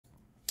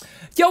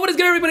Yo, what is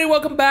good, everybody?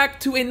 Welcome back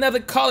to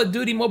another Call of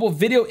Duty mobile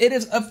video. It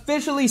is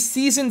officially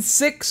Season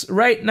 6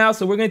 right now,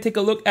 so we're going to take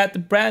a look at the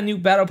brand new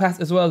Battle Pass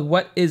as well as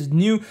what is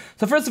new.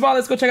 So first of all,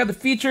 let's go check out the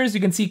features. You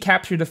can see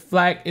Capture the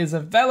Flag is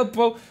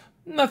available.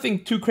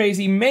 Nothing too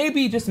crazy.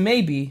 Maybe, just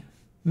maybe,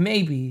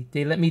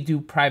 they let me do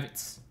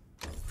privates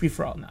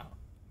free-for-all now.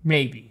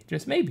 Maybe,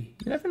 just maybe.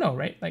 You never know,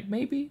 right? Like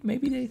maybe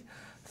they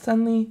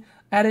suddenly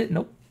added.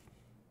 Nope.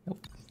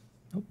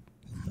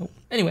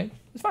 Anyway,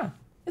 it's fine.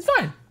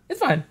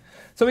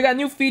 So we got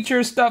new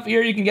feature stuff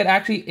here. You can get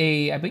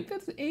actually I think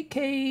that's an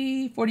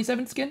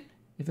AK-47 skin.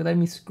 If you let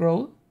me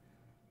scroll.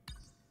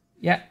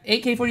 Yeah,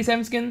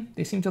 AK-47 skin.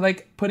 They seem to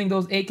like putting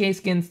those AK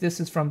skins. This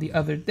is from the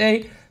other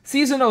day.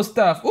 Seasonal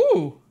stuff.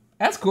 Ooh,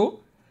 that's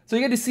cool. So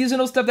you get the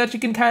seasonal stuff that you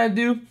can kind of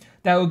do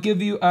that will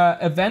give you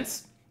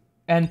events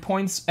and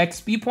points,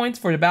 XP points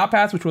for the Battle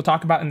Pass, which we'll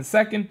talk about in a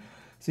second.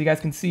 So you guys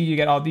can see you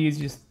get all these,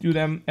 you just do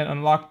them and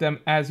unlock them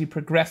as you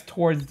progress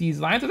towards these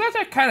lines. So that's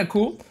kind of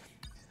cool.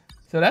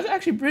 So that's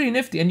actually pretty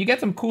nifty. And you get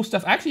some cool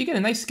stuff. Actually, you get a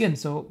nice skin.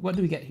 So what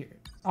do we get here?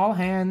 All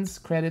hands,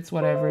 credits,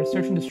 whatever.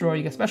 Search and destroy.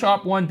 You get Special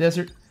Op 1,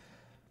 Desert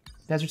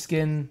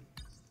skin,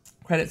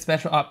 credit,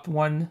 Special Op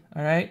 1.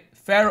 All right.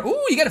 Pharaoh.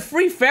 Ooh, you get a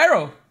free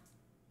Pharaoh.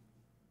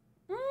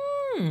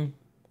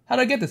 How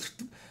do I get this?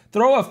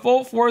 Throw a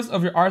full force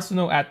of your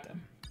arsenal at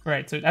them. All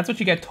right, so that's what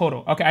you get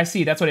total. Okay, I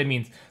see. That's what it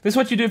means. This is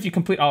what you do if you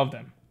complete all of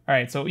them. All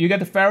right, so you get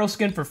the Pharaoh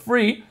skin for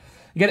free.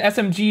 You get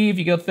SMG if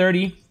you go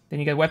 30. Then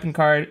you get weapon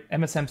card,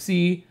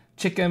 MSMC,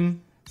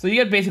 Chicken. So you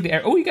get basically,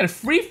 oh, you get a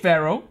free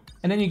Pharaoh,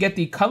 and then you get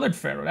the colored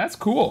Pharaoh. That's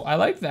cool. I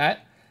like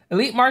that.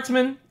 Elite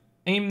Marksman.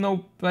 Ain't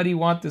nobody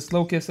want this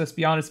Locust, let's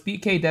be honest.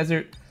 BK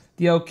Desert,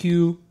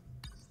 DLQ,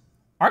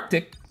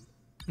 Arctic.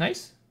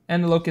 Nice.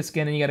 And the Locust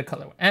skin, and you get a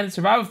color one. And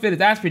Survival Fit,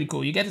 that's pretty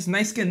cool. You get this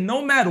nice skin,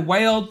 Nomad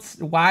Wild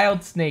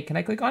Snake. Can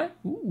I click on it?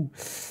 Ooh.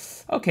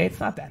 Okay, it's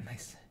not that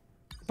nice.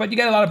 But you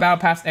get a lot of Battle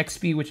Pass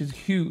XP, which is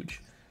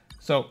huge.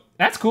 So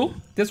that's cool.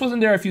 This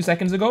wasn't there a few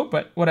seconds ago,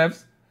 but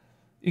whatevs.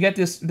 You get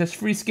this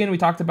free skin. We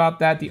talked about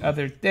that the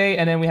other day.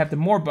 And then we have the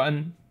More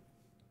button,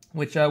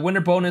 which winner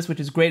bonus, which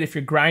is great if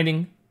you're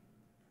grinding.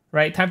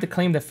 Right? Time to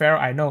claim the Pharaoh.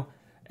 I know.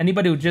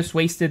 Anybody who just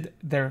wasted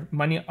their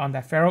money on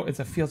that Pharaoh, it's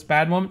a feels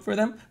bad moment for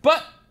them.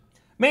 But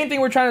main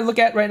thing we're trying to look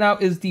at right now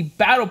is the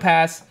Battle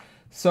Pass.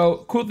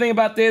 So cool thing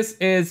about this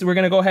is we're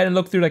going to go ahead and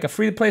look through like a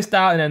free-to-play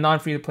style and a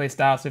non-free-to-play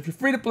style. So if you're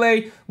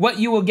free-to-play, what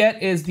you will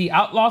get is the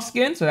Outlaw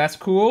skin. So that's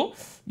cool.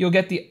 You'll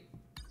get the...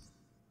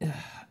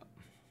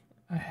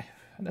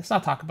 Let's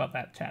not talk about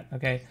that, chat,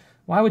 okay?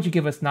 Why would you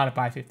give us not a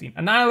buy 15?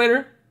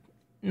 Annihilator,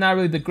 not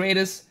really the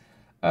greatest.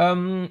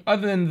 Other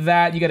than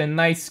that, you get a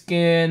nice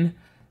skin.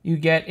 You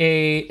get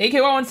a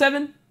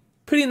AK-117,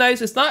 pretty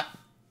nice. It's not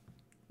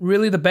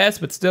really the best,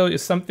 but still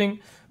is something.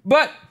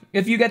 But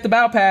if you get the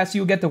Battle Pass,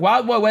 you'll get the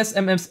Wild Wild West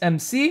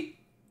MMC.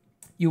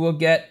 You will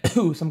get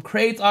some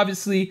crates,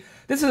 obviously.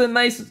 This is a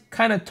nice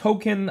kind of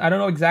token. I don't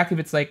know exactly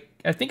if it's like,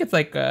 I think it's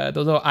like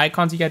those little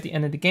icons you get at the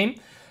end of the game.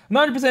 I'm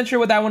not 100% sure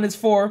what that one is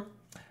for.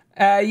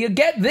 You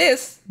get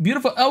this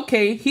beautiful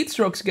LK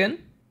Heatstroke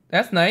skin.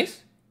 That's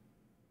nice.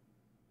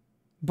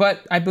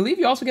 But I believe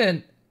you also get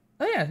an...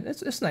 Oh yeah,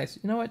 it's nice.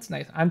 You know what? It's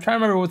nice. I'm trying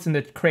to remember what's in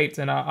the crates,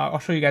 and I'll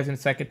show you guys in a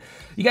second.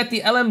 You got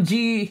the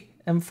LMG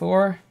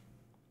M4.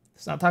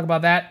 Let's not talk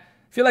about that.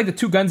 I feel like the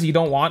two guns you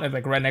don't want are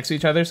like right next to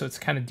each other, so it's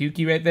kind of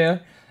dookie right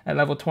there at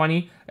level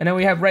 20. And then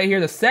we have right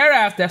here the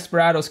Seraph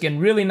Desperado skin.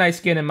 Really nice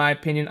skin in my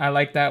opinion. I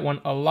like that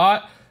one a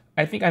lot.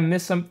 I think I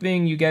missed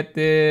something. You get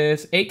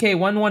this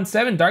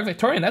AK-117 Dark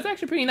Victorian. That's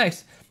actually pretty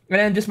nice. And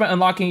then just by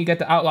unlocking, you get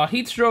the Outlaw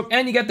Heatstroke,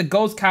 and you get the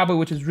Ghost Cowboy,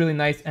 which is really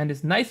nice, and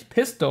this nice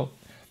pistol.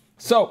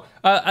 So,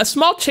 a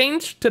small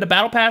change to the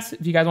Battle Pass,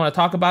 if you guys want to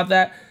talk about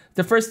that.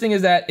 The first thing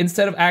is that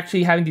instead of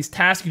actually having these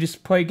tasks, you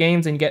just play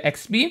games and you get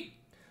XP.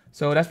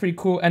 So that's pretty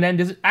cool. And then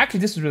this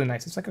is really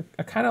nice. It's like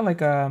a kind of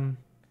like a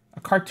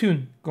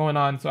cartoon going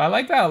on. So I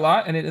like that a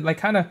lot, and it like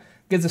kind of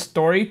gives a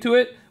story to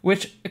it,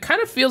 which it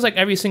kind of feels like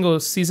every single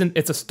season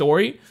it's a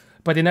story,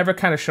 but they never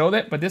kind of show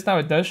that. But this time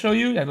it does show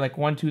you. You have like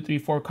 1, 2, 3,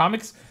 4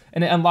 comics,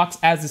 and it unlocks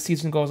as the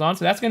season goes on.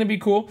 So that's going to be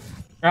cool.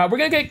 We're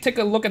going to take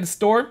a look at the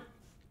store.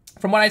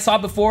 From what I saw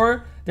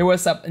before, there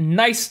was some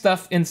nice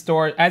stuff in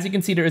store. As you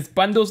can see, there is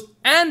bundles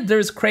and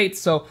there's crates.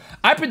 So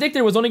I predicted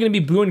it was only going to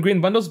be blue and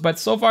green bundles, but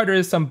so far there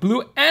is some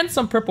blue and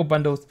some purple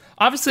bundles.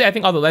 Obviously, I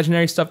think all the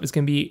legendary stuff is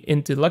going to be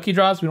into lucky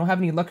draws. We don't have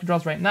any lucky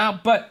draws right now,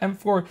 but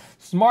M4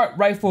 Smart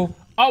Rifle,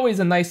 always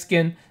a nice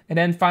skin. And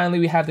then finally,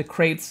 we have the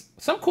crates.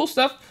 Some cool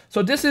stuff.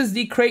 So this is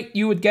the crate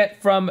you would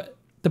get from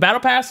the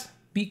Battle Pass.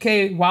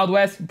 BK Wild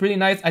West, pretty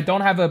nice. I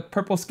don't have a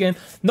purple skin.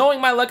 Knowing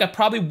my luck, I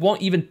probably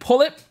won't even pull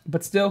it,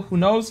 but still, who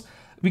knows?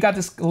 We got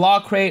this Law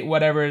crate,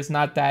 whatever, is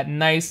not that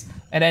nice.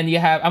 And then you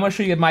have, I'm gonna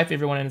show you my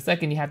favorite one in a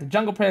second. You have the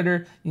Jungle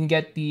Predator, you can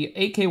get the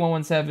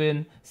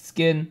AK-117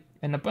 skin,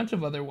 and a bunch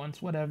of other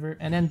ones, whatever.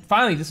 And then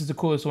finally, this is the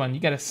coolest one. You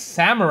get a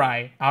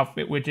Samurai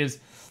outfit, which is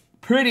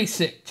pretty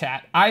sick,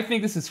 chat. I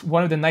think this is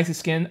one of the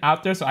nicest skin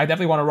out there, so I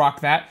definitely wanna rock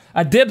that.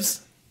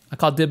 Dibs, I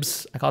call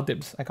dibs.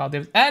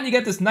 And you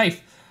get this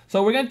knife.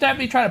 So we're gonna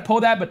definitely try to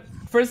pull that, but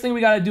first thing we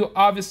gotta do,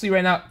 obviously,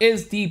 right now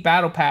is the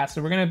battle pass.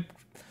 So we're gonna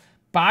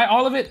buy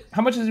all of it.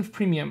 How much is it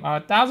premium?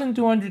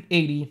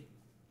 1,280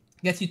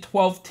 gets you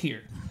 12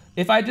 tier.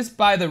 If I just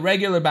buy the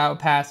regular battle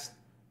pass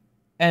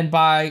and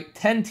buy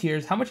 10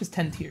 tiers, how much is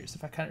 10 tiers?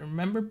 If I can't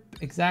remember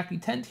exactly,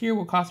 10 tier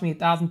will cost me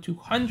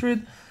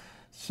 1,200.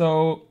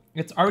 So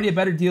it's already a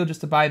better deal just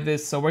to buy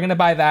this. So we're gonna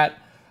buy that.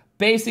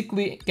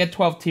 Basically, get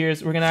 12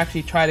 tiers. We're gonna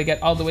actually try to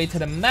get all the way to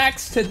the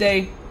max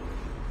today.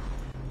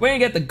 We're gonna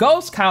get the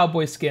Ghost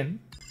Cowboy skin.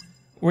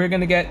 We're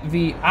gonna get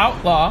the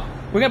Outlaw.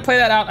 We're gonna play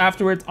that out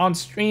afterwards on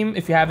stream.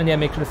 If you haven't yet,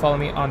 make sure to follow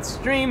me on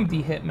stream,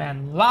 the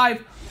Hitman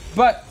Live.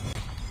 But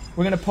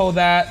we're gonna pull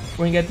that.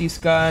 We're gonna get these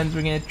guns.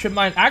 We're gonna Trip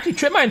Mine. Actually,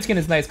 Trip Mine skin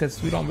is nice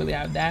because we don't really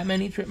have that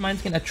many Trip Mine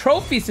skin. A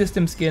trophy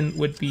system skin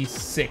would be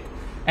sick.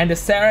 And the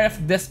Seraph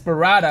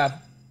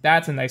Desperada,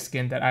 that's a nice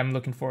skin that I'm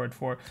looking forward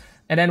for.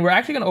 And then we're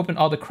actually gonna open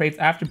all the crates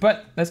after,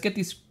 but let's get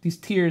these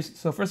tiers.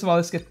 So first of all,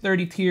 let's get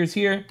 30 tiers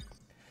here.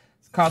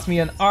 It's cost me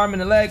an arm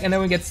and a leg, and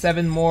then we get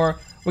 7 more.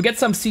 We'll get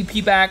some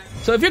CP back.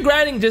 So if you're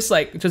grinding just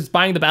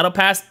buying the battle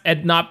pass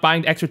and not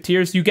buying the extra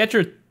tiers, you get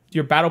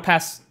your battle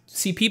pass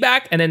CP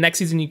back, and then next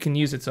season you can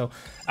use it. So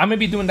I'm gonna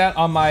be doing that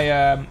on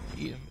my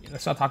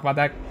let's not talk about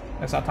that.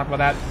 Let's not talk about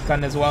that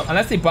gun as well,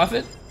 unless they buff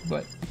it.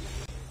 But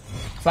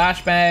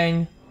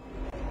flashbang.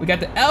 We got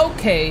the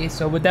LK,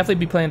 so we'll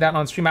definitely be playing that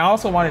on stream. I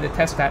also wanted to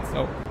test that,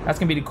 so that's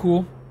gonna be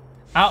cool.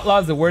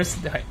 Outlaw's the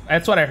worst.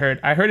 That's what I heard.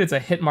 I heard it's a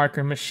hit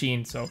marker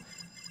machine, so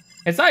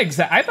it's not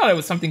exact. I thought it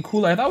was something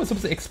cooler. I thought it was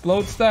supposed to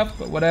explode stuff,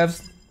 but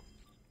whatevs.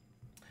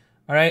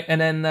 All right,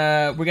 and then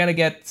we're gonna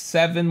get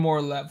 7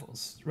 more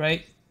levels,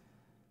 right?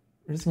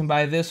 We're just gonna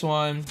buy this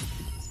one,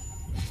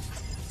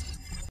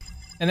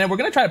 and then we're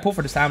gonna try to pull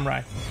for the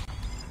samurai.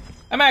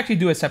 I'm gonna actually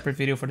do a separate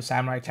video for the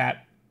samurai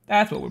chat.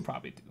 That's what we'll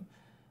probably do.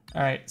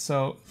 All right,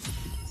 so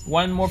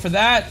 1 more for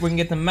that. We're gonna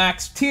get the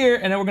max tier,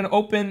 and then we're gonna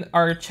open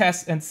our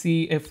chest and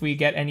see if we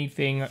get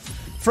anything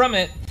from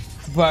it.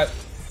 But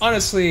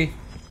honestly,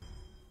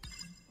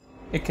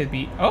 it could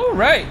be. Oh,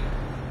 right.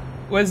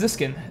 What is this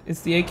skin? It's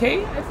the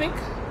AK, I think?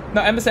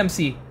 No,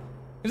 MSMC.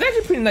 It's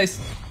actually pretty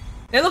nice.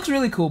 It looks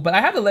really cool, but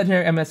I have the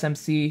legendary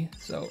MSMC,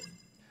 so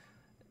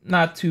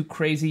not too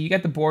crazy. You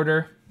get the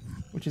border,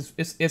 which is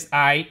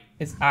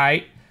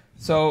aight.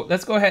 So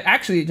let's go ahead.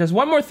 Actually, there's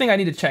one more thing I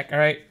need to check, all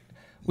right?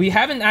 We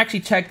haven't actually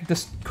checked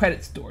the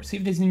credit store. See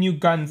if there's any new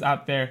guns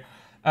out there.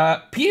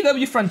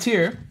 PW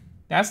Frontier,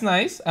 that's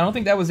nice. I don't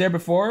think that was there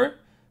before.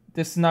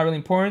 This is not really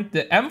important.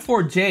 The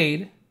M4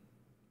 Jade,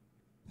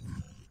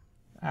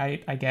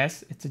 I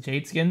guess it's a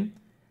Jade skin.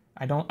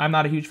 I'm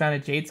not a huge fan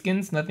of Jade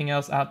skins. Nothing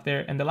else out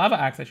there. And the Lava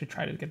Axe, I should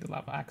try to get the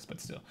Lava Axe, but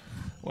still,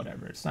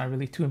 whatever. It's not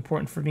really too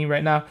important for me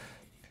right now.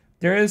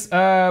 There is,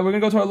 we're gonna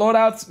go to our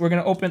loadouts. We're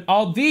gonna open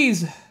all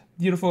these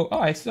beautiful. Oh,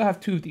 I still have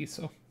 2 of these.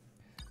 So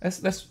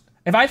let's.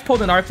 If I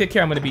pulled an Arctic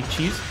here, I'm gonna be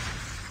cheese.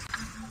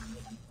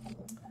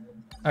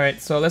 All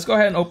right, so let's go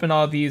ahead and open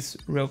all these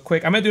real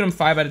quick. I'm gonna do them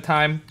 5 at a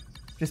time,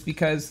 just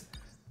because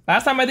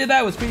last time I did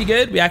that was pretty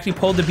good. We actually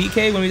pulled the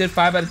BK when we did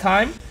 5 at a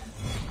time.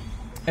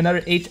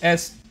 Another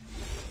HS.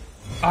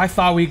 I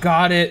thought we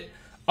got it.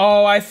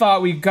 Oh, I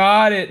thought we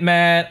got it,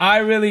 man. I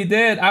really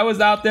did. I was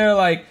out there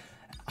like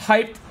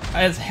hyped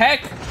as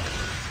heck.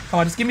 Come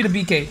on, just give me the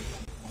BK.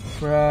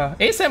 Bruh.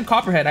 ASM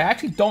Copperhead. I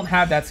actually don't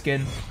have that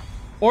skin.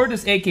 Or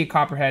this AK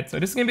Copperhead. So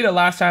this is gonna be the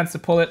last chance to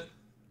pull it.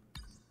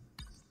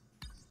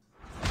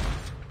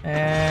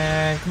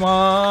 And come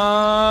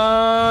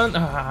on.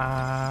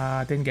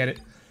 Ah, didn't get it.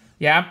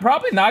 Yeah, I'm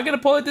probably not gonna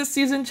pull it this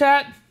season,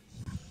 chat.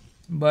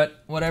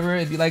 But whatever,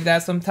 it'd be like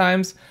that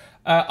sometimes.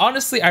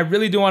 Honestly, I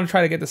really do want to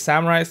try to get the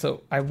samurai,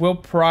 so I will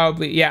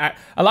probably. Yeah,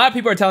 a lot of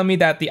people are telling me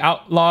that the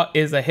outlaw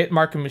is a hit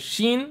marker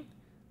machine.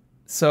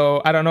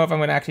 So I don't know if I'm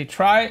gonna actually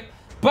try it.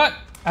 But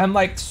I'm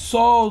like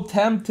so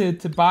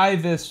tempted to buy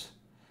this.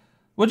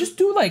 We'll just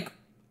do like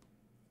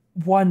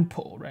 1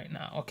 pull right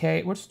now,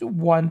 okay? We'll just do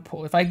 1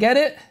 pull. If I get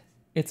it,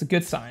 it's a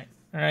good sign,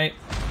 all right?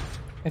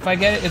 If I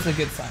get it, it's a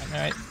good sign, all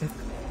right?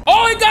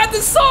 Oh, I got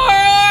the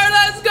sword!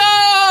 Let's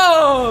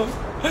go!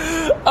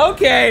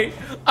 Okay,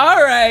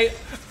 all right.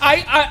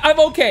 I'm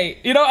okay.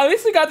 You know, at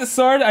least we got the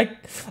sword.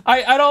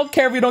 I don't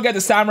care if we don't get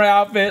the samurai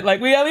outfit.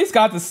 Like, we at least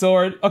got the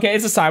sword. Okay,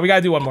 it's a sign. We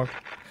gotta do 1 more.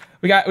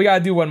 We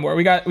gotta do 1 more.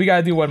 We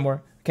gotta do 1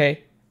 more.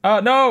 Okay. Oh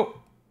no,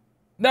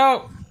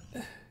 no.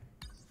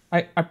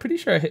 I'm pretty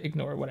sure I hit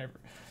ignore, whatever.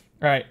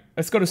 All right,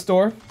 let's go to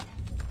store.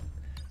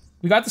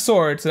 We got the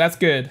sword, so that's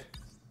good.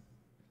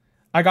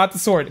 I got the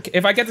sword.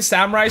 If I get the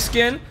samurai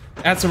skin,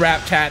 that's a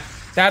wrap, chat.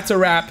 That's a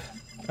wrap.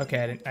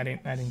 Okay, I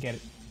didn't get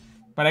it.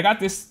 But I got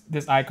this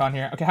icon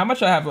here. Okay, how much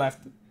do I have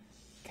left?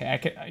 Okay, I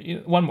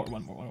can one more.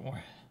 One more.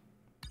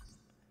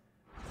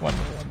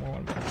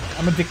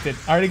 I'm addicted.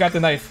 I already got the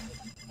knife.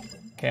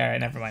 Okay, all right,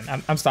 never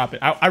mind. I'm stopping.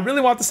 I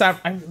really want the samurai.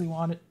 I really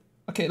want it.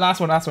 Okay, last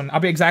one. I'll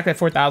be exactly at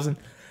 4,000.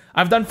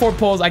 I've done 4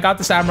 pulls. I got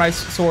the samurai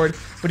sword,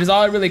 which is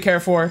all I really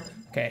care for.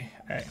 Okay,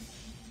 all right.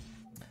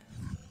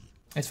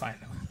 It's fine.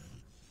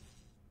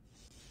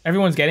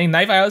 Everyone's getting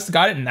knife. I also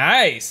got it.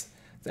 Nice.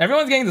 So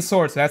everyone's getting the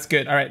sword, so that's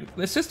good. All right,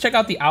 let's just check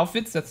out the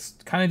outfits. That's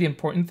kind of the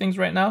important things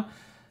right now.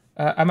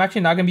 I'm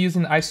actually not going to be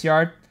using the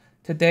ICR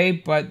today,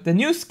 but the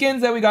new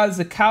skins that we got is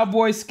the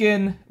cowboy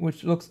skin,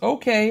 which looks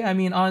okay. I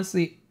mean,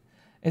 honestly,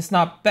 it's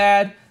not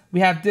bad. We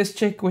have this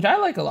chick, which I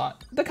like a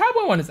lot. The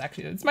cowboy one is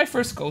actually, it's my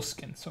first ghost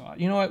skin. So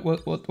you know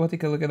what, we'll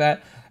take a look at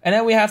that. And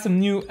then we have some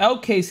new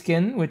LK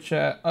skin, which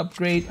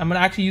upgrade. I'm going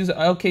to actually use the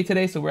LK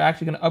today, so we're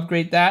actually going to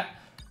upgrade that.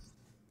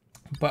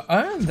 But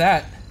other than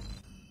that,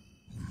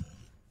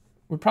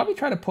 we'll probably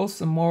try to post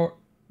some more,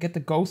 get the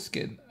ghost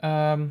skin.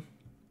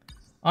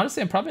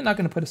 Honestly, I'm probably not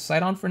going to put a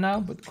sight on for now,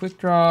 but quick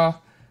draw,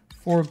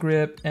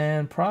 foregrip,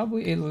 and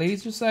probably a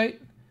laser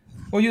sight.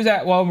 We'll use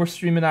that while we're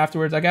streaming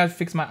afterwards. I got to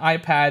fix my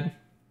iPad.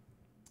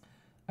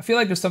 I feel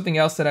like there's something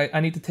else that I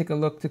need to take a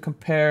look to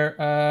compare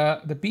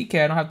the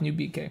BK. I don't have the new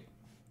BK.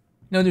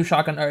 No new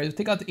shotgun. All right, let's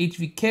take out the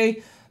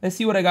HVK. Let's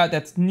see what I got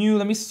that's new.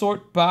 Let me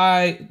sort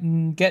by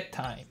get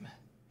time.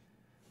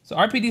 So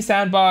RPD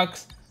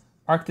Sandbox,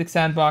 Arctic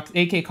Sandbox,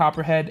 AK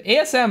Copperhead.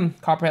 ASM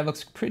Copperhead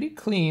looks pretty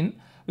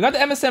clean. We got the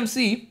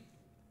MSMC.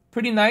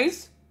 Pretty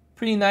nice.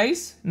 Pretty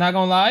nice. Not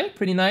gonna lie.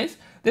 Pretty nice.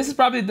 This is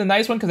probably the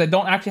nice one because I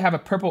don't actually have a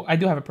purple. I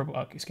do have a purple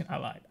LK skin. I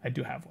lied. I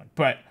do have one.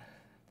 But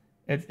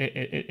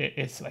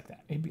it's like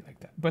that. It'd be like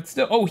that. But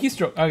still. Oh, heat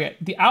stroke. Okay.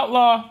 The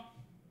Outlaw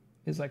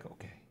is like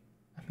okay.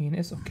 I mean,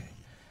 it's okay.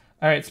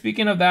 All right.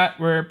 Speaking of that,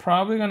 we're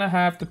probably going to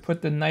have to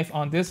put the knife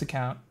on this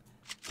account.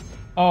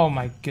 Oh,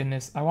 my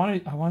goodness. I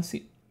want to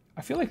see.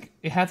 I feel like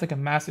it has like a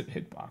massive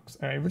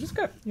hitbox. All right. We're just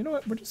going to. You know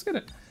what? We're just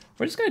going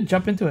to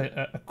jump into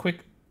a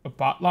quick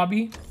bot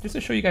lobby just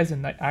to show you guys the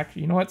knife.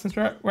 Actually, you know what? Since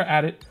we're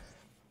at it,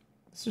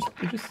 let's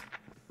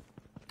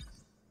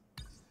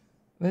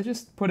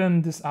just put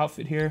on this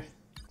outfit here.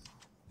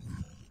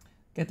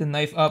 Get the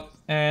knife up,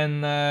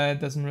 and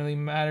it doesn't really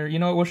matter. You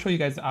know what? We'll show you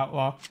guys the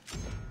Outlaw.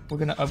 We're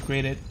gonna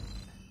upgrade it.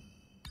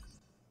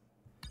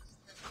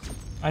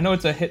 I know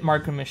it's a hit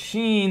marker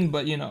machine,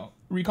 but you know,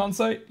 recon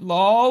sight,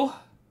 lol.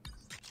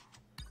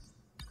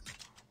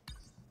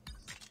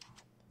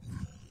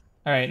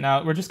 All right,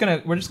 now we're just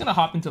gonna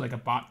hop into like a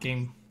bot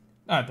game.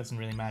 Oh, it doesn't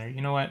really matter. You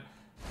know what?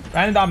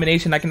 Random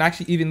domination. I can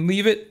actually even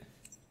leave it.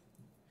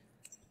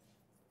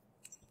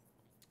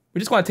 We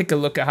just want to take a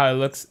look at how it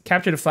looks.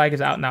 Capture the flag is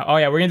out now. Oh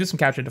yeah, we're gonna do some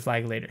capture the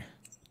flag later.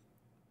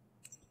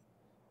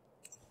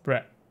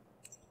 Bruh.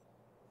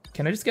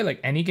 Can I just get like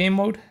any game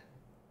mode?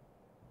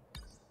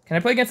 Can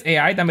I play against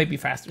AI? That might be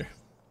faster.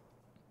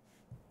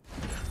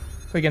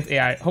 Play against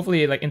AI.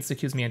 Hopefully it like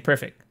insta-queues me in.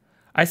 Perfect.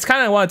 I just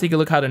kind of want to take a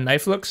look how the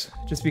knife looks.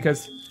 Just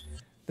because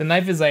the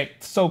knife is like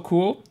so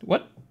cool.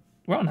 What?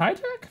 We're on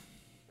hijack?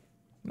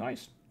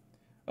 Nice.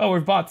 Oh, we're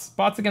bots.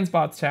 Bots against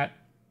bots, chat.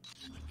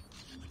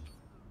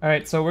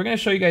 Alright, so we're gonna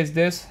show you guys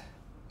this.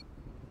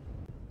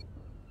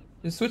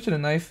 Just switch to the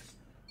knife.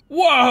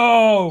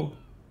 Whoa!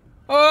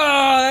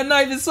 Oh, that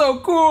knife is so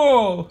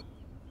cool!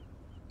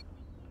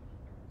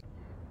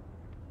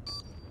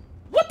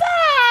 What the?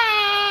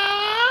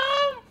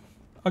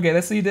 Okay,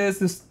 let's see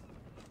this.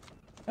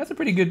 That's a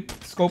pretty good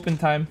scope in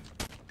time.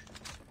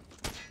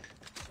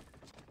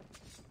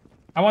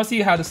 I want to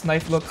see how this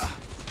knife looks.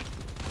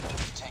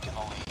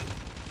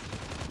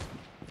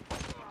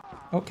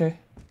 Okay.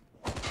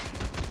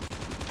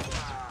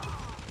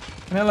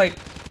 And then like,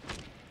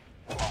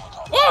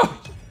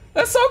 oh,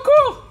 that's so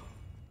cool.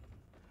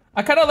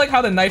 I kind of like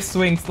how the knife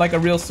swings like a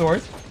real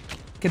sword.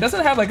 Okay, it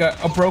doesn't have like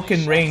a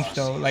broken range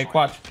though. Like,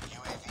 watch.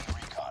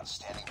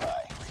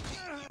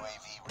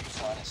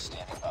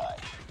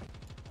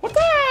 What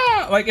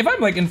the? Like, if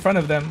I'm like in front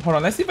of them, hold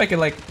on. Let's see if I can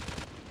like.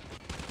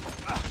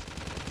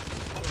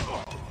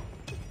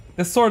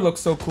 The sword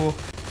looks so cool.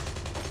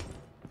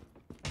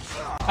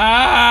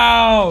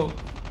 Ow!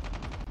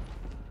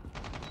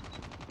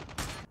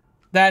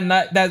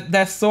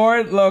 That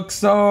sword looks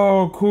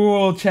so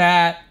cool,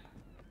 chat.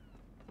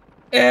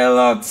 It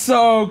looks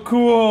so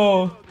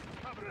cool.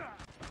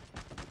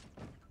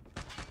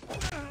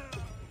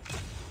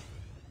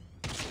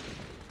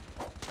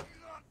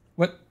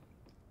 What?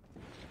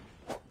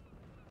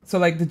 So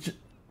like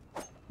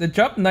the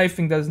jump knife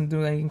thing doesn't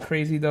do anything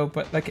crazy though,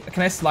 but like,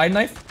 can I slide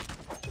knife?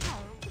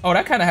 Oh,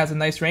 that kind of has a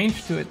nice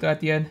range to it though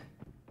at the end.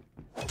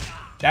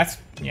 That's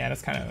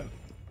kind of.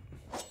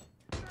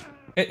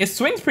 It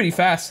swings pretty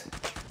fast.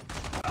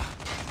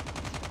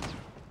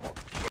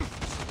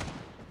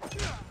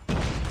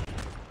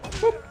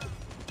 Whoop.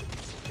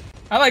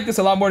 I like this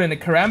a lot more than the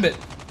karambit.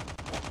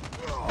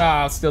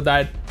 Ah, still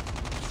died.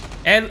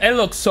 And it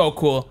looks so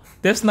cool.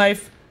 This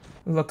knife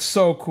looks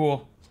so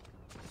cool.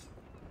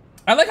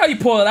 I like how you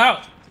pull it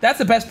out. That's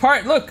the best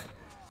part. Look.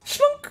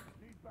 Shlunk.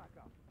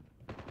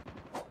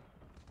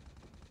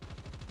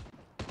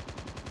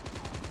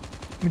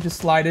 Let me just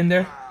slide in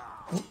there.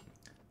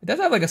 It does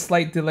have like a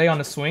slight delay on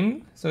the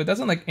swing, so it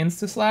doesn't like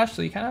insta slash,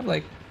 so you kind of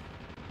like.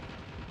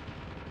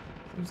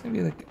 There's gonna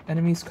be like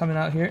enemies coming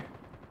out here.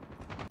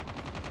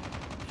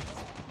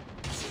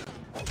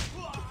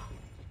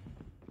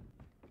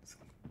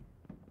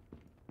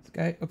 This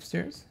guy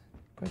upstairs?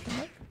 Question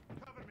mark?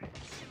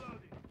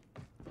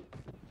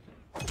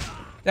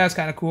 That's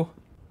kind of cool.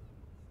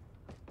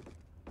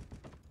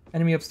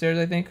 Enemy upstairs,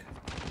 I think.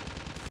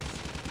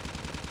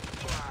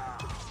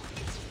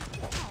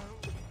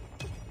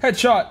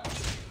 Headshot.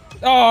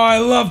 Oh, I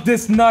love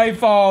this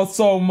knife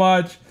so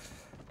much.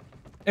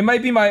 It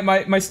might be my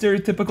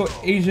stereotypical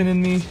Asian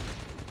in me.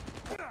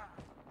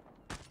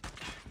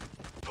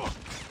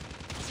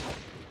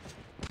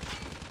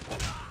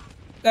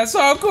 That's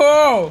so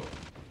cool.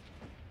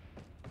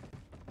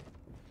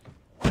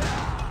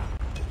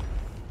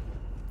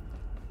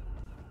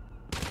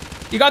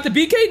 You got the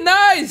BK,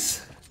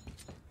 nice.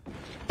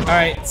 All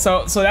right,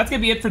 so that's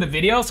gonna be it for the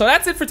video. So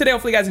that's it for today.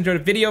 Hopefully you guys enjoyed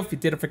the video. If you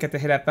did, don't forget to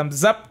hit that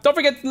thumbs up. Don't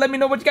forget to let me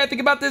know what you guys think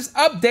about this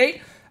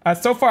update.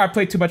 So far, I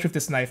played too much with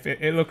this knife.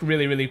 It looked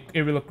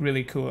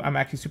really cool. I'm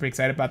actually super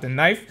excited about the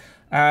knife.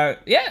 Yeah,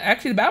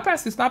 actually the battle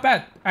pass is not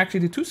bad.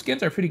 Actually, the 2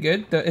 skins are pretty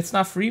good. It's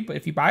not free, but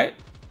if you buy it,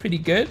 pretty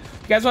good.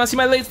 If you guys want to see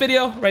my latest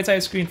video, right side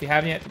of the screen. If you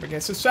haven't yet, don't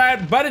forget to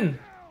subscribe button.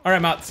 All right,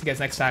 I'm out. See you guys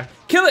next time.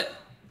 Kill it.